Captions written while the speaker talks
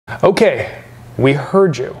Okay, we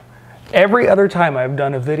heard you. Every other time I've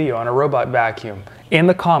done a video on a robot vacuum, in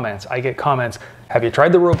the comments, I get comments, have you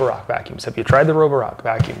tried the Roborock vacuums? Have you tried the Roborock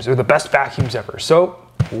vacuums? They're the best vacuums ever. So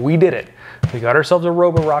we did it. We got ourselves a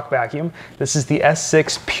Roborock vacuum. This is the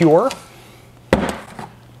S6 Pure.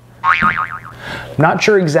 Not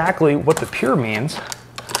sure exactly what the Pure means.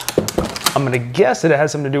 I'm gonna guess that it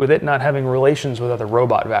has something to do with it not having relations with other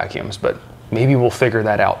robot vacuums, but maybe we'll figure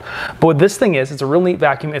that out. But what this thing is, it's a real neat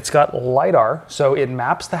vacuum. It's got LiDAR, so it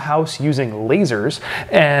maps the house using lasers,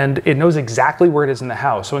 and it knows exactly where it is in the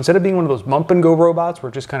house. So instead of being one of those bump and go robots where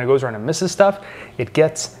it just kind of goes around and misses stuff, it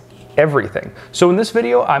gets everything. So in this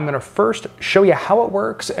video, I'm gonna first show you how it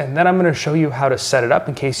works, and then I'm gonna show you how to set it up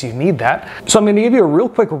in case you need that. So I'm gonna give you a real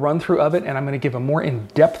quick run through of it, and I'm gonna give a more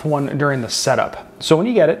in-depth one during the setup. So when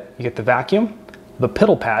you get it, you get the vacuum, the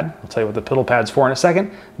piddle pad, I'll tell you what the piddle pad's for in a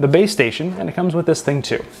second, the base station, and it comes with this thing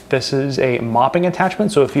too. This is a mopping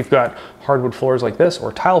attachment, so if you've got hardwood floors like this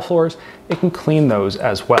or tile floors, it can clean those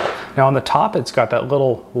as well. Now on the top, it's got that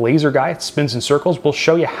little laser guy, it spins in circles. We'll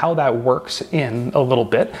show you how that works in a little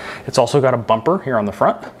bit. It's also got a bumper here on the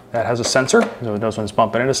front that has a sensor, so it knows when it's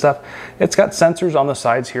bumping into stuff. It's got sensors on the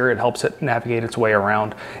sides here, it helps it navigate its way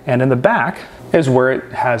around. And in the back is where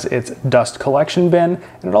it has its dust collection bin,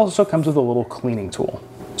 and it also comes with a little cleaning tool.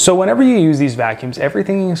 So whenever you use these vacuums,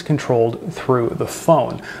 everything is controlled through the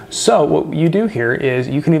phone. So what you do here is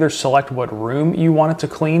you can either select what room you want it to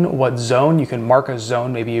clean, what zone. You can mark a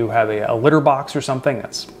zone, maybe you have a litter box or something,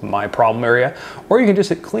 that's my problem area, or you can just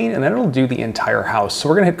hit clean and then it'll do the entire house. So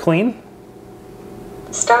we're gonna hit clean.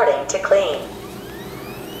 Starting to clean.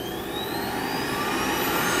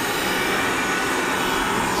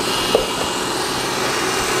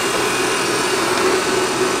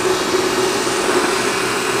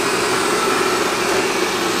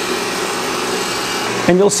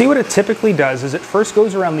 And you'll see what it typically does is it first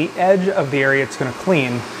goes around the edge of the area it's going to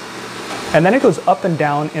clean, and then it goes up and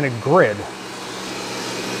down in a grid.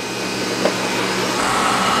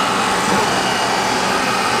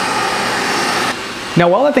 Now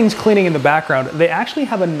while that thing's cleaning in the background, they actually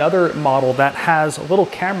have another model that has little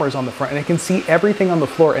cameras on the front and it can see everything on the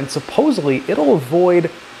floor, and supposedly it'll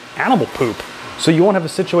avoid animal poop. So you won't have a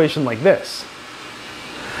situation like this.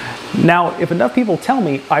 Now, if enough people tell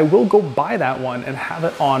me, I will go buy that one and have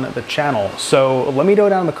it on the channel. So let me know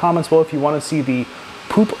down in the comments below if you want to see the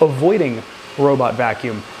poop avoiding robot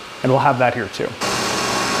vacuum, and we'll have that here too.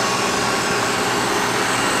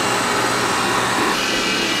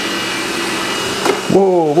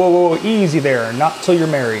 Whoa, whoa, whoa, easy there, not till you're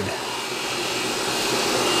married.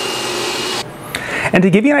 And to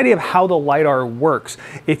give you an idea of how the LiDAR works,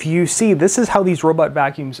 if you see, this is how these robot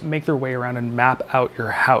vacuums make their way around and map out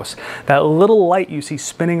your house. That little light you see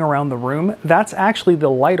spinning around the room, that's actually the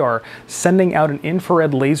LiDAR sending out an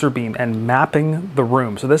infrared laser beam and mapping the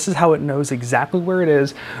room. So this is how it knows exactly where it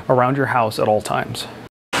is around your house at all times.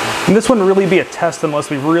 And this wouldn't really be a test unless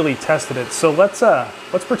we really tested it. So let's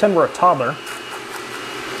pretend we're a toddler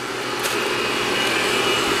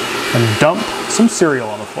and dump some cereal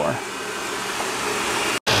on the floor.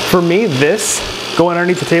 For me, this, going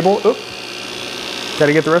underneath the table,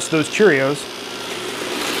 gotta get the rest of those Cheerios.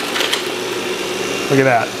 Look at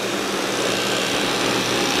that.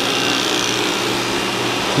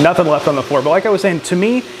 Nothing left on the floor. But like I was saying, to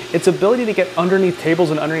me, its ability to get underneath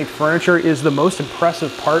tables and underneath furniture is the most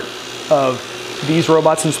impressive part of these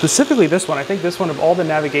robots, and specifically this one. I think this one, of all the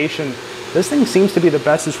navigation, this thing seems to be the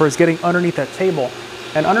best as far as getting underneath that table.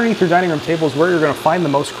 And underneath your dining room table is where you're gonna find the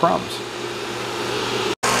most crumbs,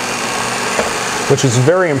 which is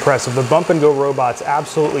very impressive. The bump and go robots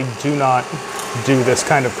absolutely do not do this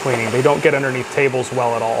kind of cleaning. They don't get underneath tables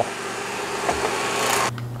well at all.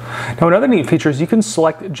 Now another neat feature is you can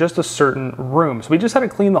select just a certain room. So we just had to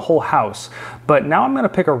clean the whole house, but now I'm gonna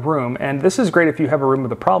pick a room, and this is great if you have a room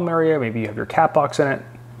with a problem area, maybe you have your cat box in it.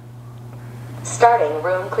 Starting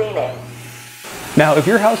room cleaning. Now if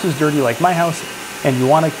your house is dirty like my house, and you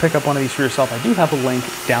want to pick up one of these for yourself, I do have a link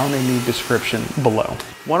down in the description below.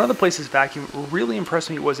 One of the places vacuum really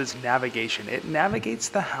impressed me was its navigation. It navigates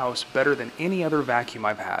the house better than any other vacuum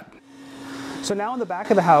I've had. So now in the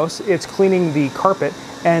back of the house, it's cleaning the carpet,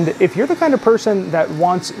 and if you're the kind of person that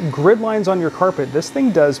wants grid lines on your carpet, this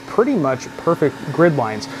thing does pretty much perfect grid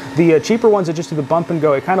lines. The cheaper ones that just do the bump and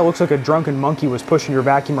go, it kind of looks like a drunken monkey was pushing your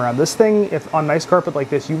vacuum around. This thing, if on nice carpet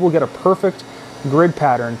like this, you will get a perfect grid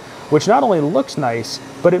pattern, which not only looks nice,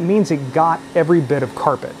 but it means it got every bit of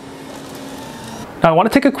carpet. Now I want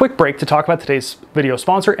to take a quick break to talk about today's video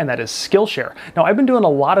sponsor, and that is Skillshare. Now I've been doing a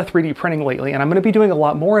lot of 3D printing lately, and I'm going to be doing a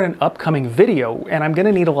lot more in an upcoming video, and I'm going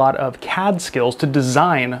to need a lot of CAD skills to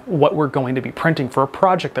design what we're going to be printing for a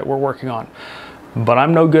project that we're working on. But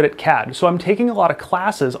I'm no good at CAD, so I'm taking a lot of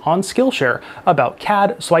classes on Skillshare about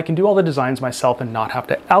CAD so I can do all the designs myself and not have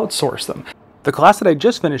to outsource them. The class that I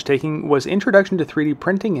just finished taking was Introduction to 3D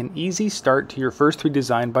Printing, an Easy Start to Your First 3D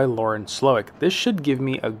Design by Lauren Slowick. This should give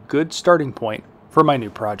me a good starting point for my new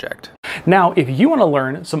project. Now, if you want to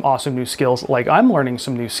learn some awesome new skills like I'm learning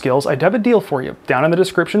some new skills, I have a deal for you. Down in the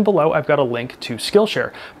description below, I've got a link to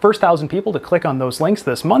Skillshare. First 1,000 people to click on those links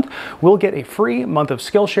this month will get a free month of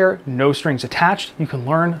Skillshare, no strings attached. You can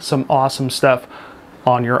learn some awesome stuff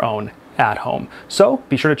on your own at home. So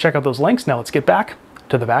be sure to check out those links. Now let's get back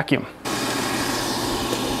to the vacuum.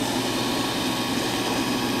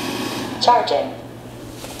 Charging.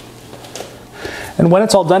 And when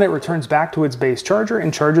it's all done, it returns back to its base charger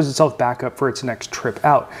and charges itself back up for its next trip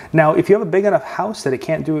out. Now, if you have a big enough house that it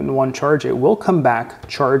can't do it in one charge, it will come back,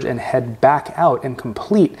 charge, and head back out and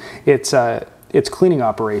complete its cleaning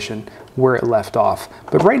operation where it left off.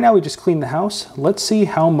 But right now we just cleaned the house. Let's see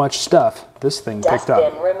how much stuff this thing picked up.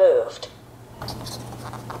 Dustbin removed.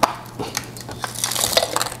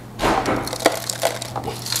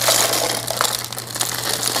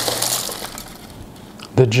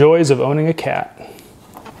 The joys of owning a cat.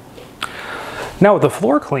 Now with the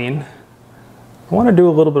floor clean, I want to do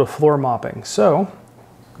a little bit of floor mopping. So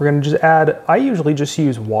we're going to just add, I usually just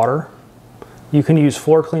use water. You can use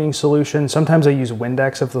floor cleaning solution. Sometimes I use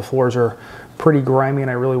Windex if the floors are pretty grimy and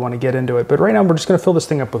I really want to get into it. But right now we're just going to fill this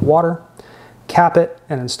thing up with water, cap it,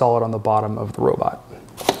 and install it on the bottom of the robot.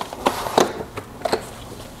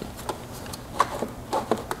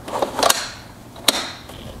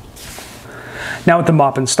 Now with the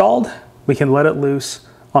mop installed, we can let it loose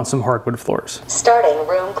on some hardwood floors. Starting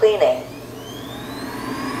room cleaning.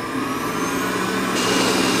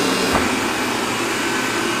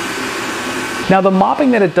 Now the mopping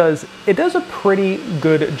that it does a pretty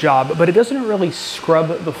good job, but it doesn't really scrub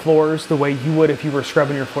the floors the way you would if you were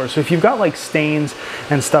scrubbing your floors. So if you've got like stains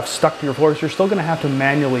and stuff stuck to your floors, you're still gonna have to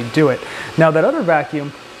manually do it. Now that other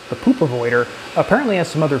vacuum, the poop avoider, apparently has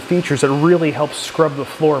some other features that really help scrub the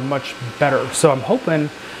floor much better. So I'm hoping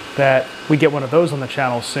that we get one of those on the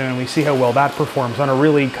channel soon. We see how well that performs on a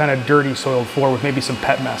really kind of dirty soiled floor with maybe some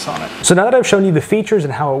pet mess on it. So now that I've shown you the features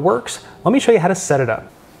and how it works, let me show you how to set it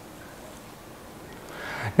up.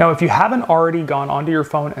 Now, if you haven't already gone onto your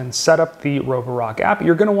phone and set up the Roborock app,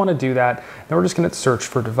 you're gonna wanna do that. Then we're just gonna search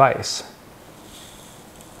for device.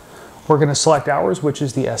 We're gonna select ours, which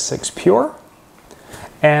is the S6 Pure.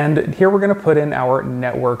 And here we're gonna put in our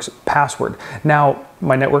network's password. Now,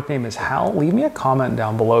 my network name is Hal. Leave me a comment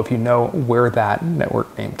down below if you know where that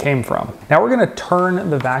network name came from. Now we're gonna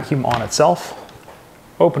turn the vacuum on itself,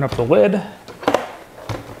 open up the lid,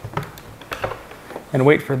 and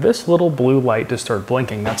wait for this little blue light to start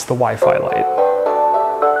blinking. That's the Wi-Fi light.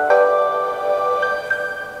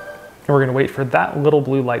 And we're gonna wait for that little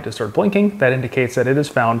blue light to start blinking. That indicates that it has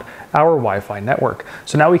found our Wi-Fi network.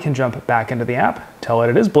 So now we can jump back into the app, tell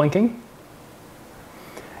it is blinking.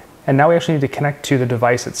 And now we actually need to connect to the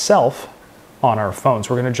device itself on our phone.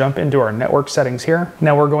 So we're gonna jump into our network settings here.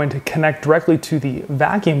 Now we're going to connect directly to the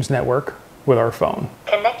vacuum's network with our phone.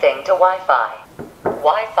 Connecting to Wi-Fi.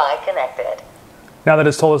 Wi-Fi connected. Now that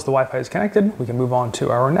it's told us the Wi-Fi is connected, we can move on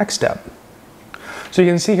to our next step. So you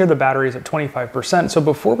can see here the battery is at 25%. So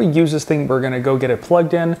before we use this thing, we're gonna go get it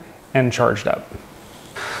plugged in and charged up.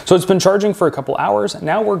 So it's been charging for a couple hours.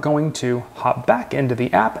 Now we're going to hop back into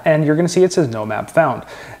the app and you're gonna see it says no map found.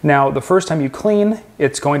 Now the first time you clean,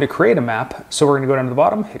 it's going to create a map. So we're gonna go down to the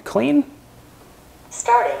bottom, hit clean.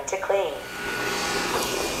 Starting to clean.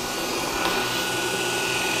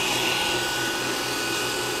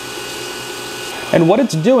 And what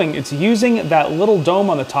it's doing, it's using that little dome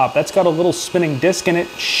on the top. That's got a little spinning disc in it,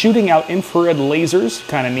 shooting out infrared lasers,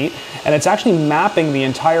 kind of neat. And it's actually mapping the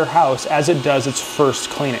entire house as it does its first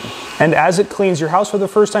cleaning. And as it cleans your house for the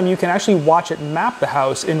first time, you can actually watch it map the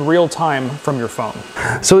house in real time from your phone.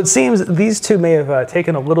 So it seems these two may have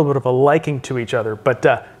taken a little bit of a liking to each other, but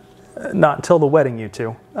not until the wedding, you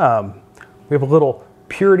two. We have a little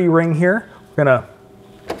purity ring here. We're gonna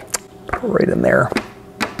put it right in there.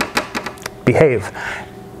 Behave.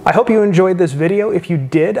 I hope you enjoyed this video. If you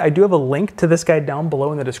did, I do have a link to this guy down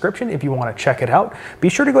below in the description if you want to check it out. Be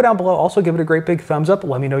sure to go down below. Also give it a great big thumbs up.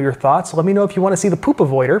 Let me know your thoughts. Let me know if you want to see the poop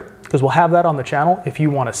avoider, because we'll have that on the channel if you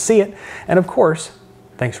want to see it. And of course,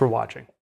 thanks for watching.